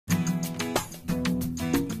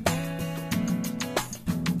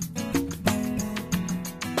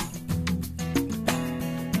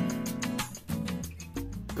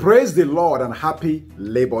Praise the Lord and happy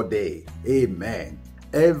Labor Day. Amen.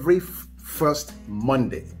 Every first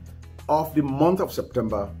Monday of the month of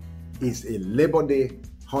September is a Labor Day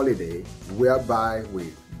holiday whereby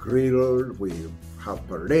we grill, we have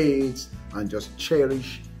parades, and just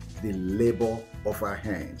cherish the labor of our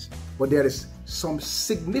hands. But there is some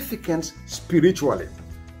significance spiritually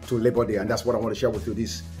to Labor Day, and that's what I want to share with you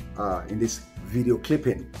in this video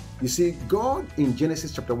clipping. You see, God in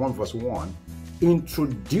Genesis chapter 1 verse 1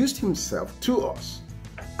 introduced himself to us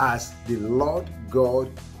as the Lord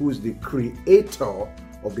God, who is the creator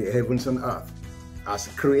of the heavens and earth. As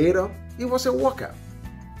creator, he was a worker.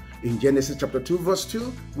 In Genesis chapter 2 verse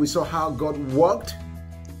 2, we saw how God worked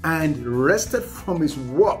and rested from his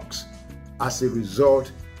works as a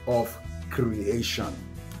result of creation.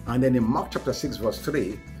 And then in Mark chapter 6 verse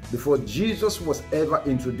 3, before Jesus was ever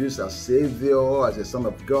introduced as Savior, as a Son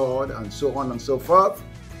of God, and so on and so forth,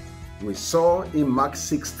 we saw in Mark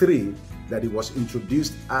 6:3 that he was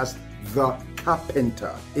introduced as the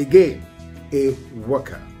carpenter, again, a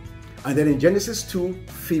worker. And then in Genesis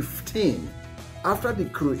 2:15, after the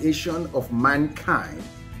creation of mankind,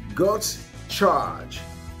 God's charge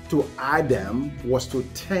to Adam was to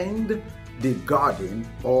tend the garden,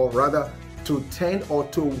 or rather to tend or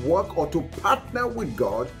to work or to partner with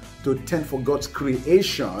God to tend for God's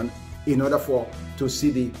creation in order to see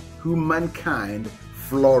the humankind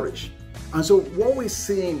flourish. And so what we're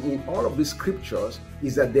seeing in all of these scriptures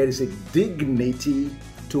is that there is a dignity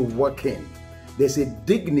to working. There's a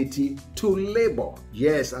dignity to labor.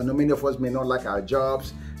 Yes, I know many of us may not like our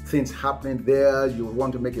jobs, things happening there, you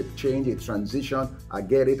want to make a change, a transition. I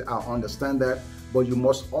get it, I understand that. But you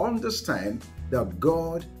must understand that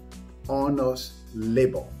God honors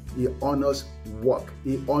labor. He honors work.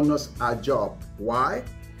 He honors our job. Why?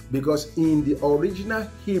 Because in the original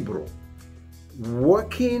Hebrew,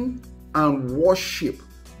 working and worship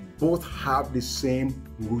both have the same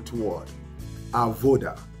root word,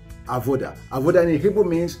 avoda. Avoda. Avoda in Hebrew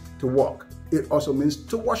means to work. It also means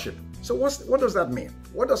to worship. So what does that mean?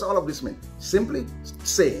 What does all of this mean? Simply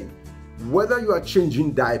saying, whether you are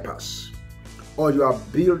changing diapers, or you are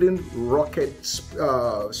building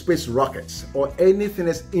space rockets, or anything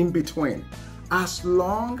else in between, as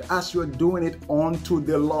long as you're doing it unto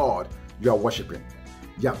the Lord, you are worshiping.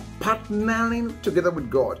 You are partnering together with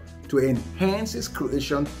God to enhance his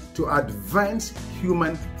creation, to advance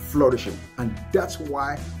human flourishing. And that's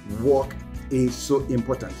why work is so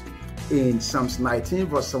important. In Psalms 19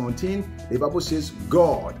 verse 17, the Bible says,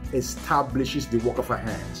 God establishes the work of our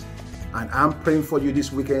hands. And I'm praying for you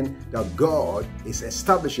this weekend that God is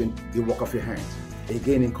establishing the work of your hands.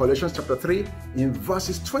 Again, in Colossians chapter 3, in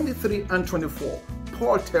verses 23 and 24,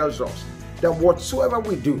 Paul tells us that whatsoever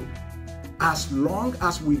we do, as long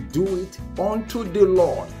as we do it unto the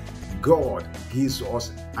Lord, God gives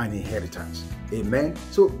us an inheritance. Amen.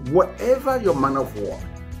 So whatever your manner of work,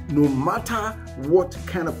 no matter what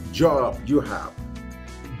kind of job you have,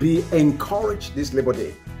 be encouraged this Labor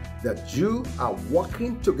Day that you are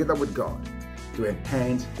working together with God to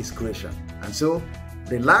enhance his creation. And so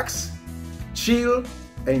relax, chill,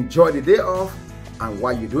 enjoy the day off, and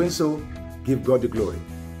while you're doing so, give God the glory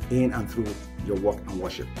in and through your work and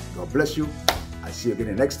worship. God bless you. I'll see you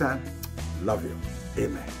again next time. Love you.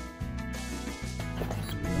 Amen.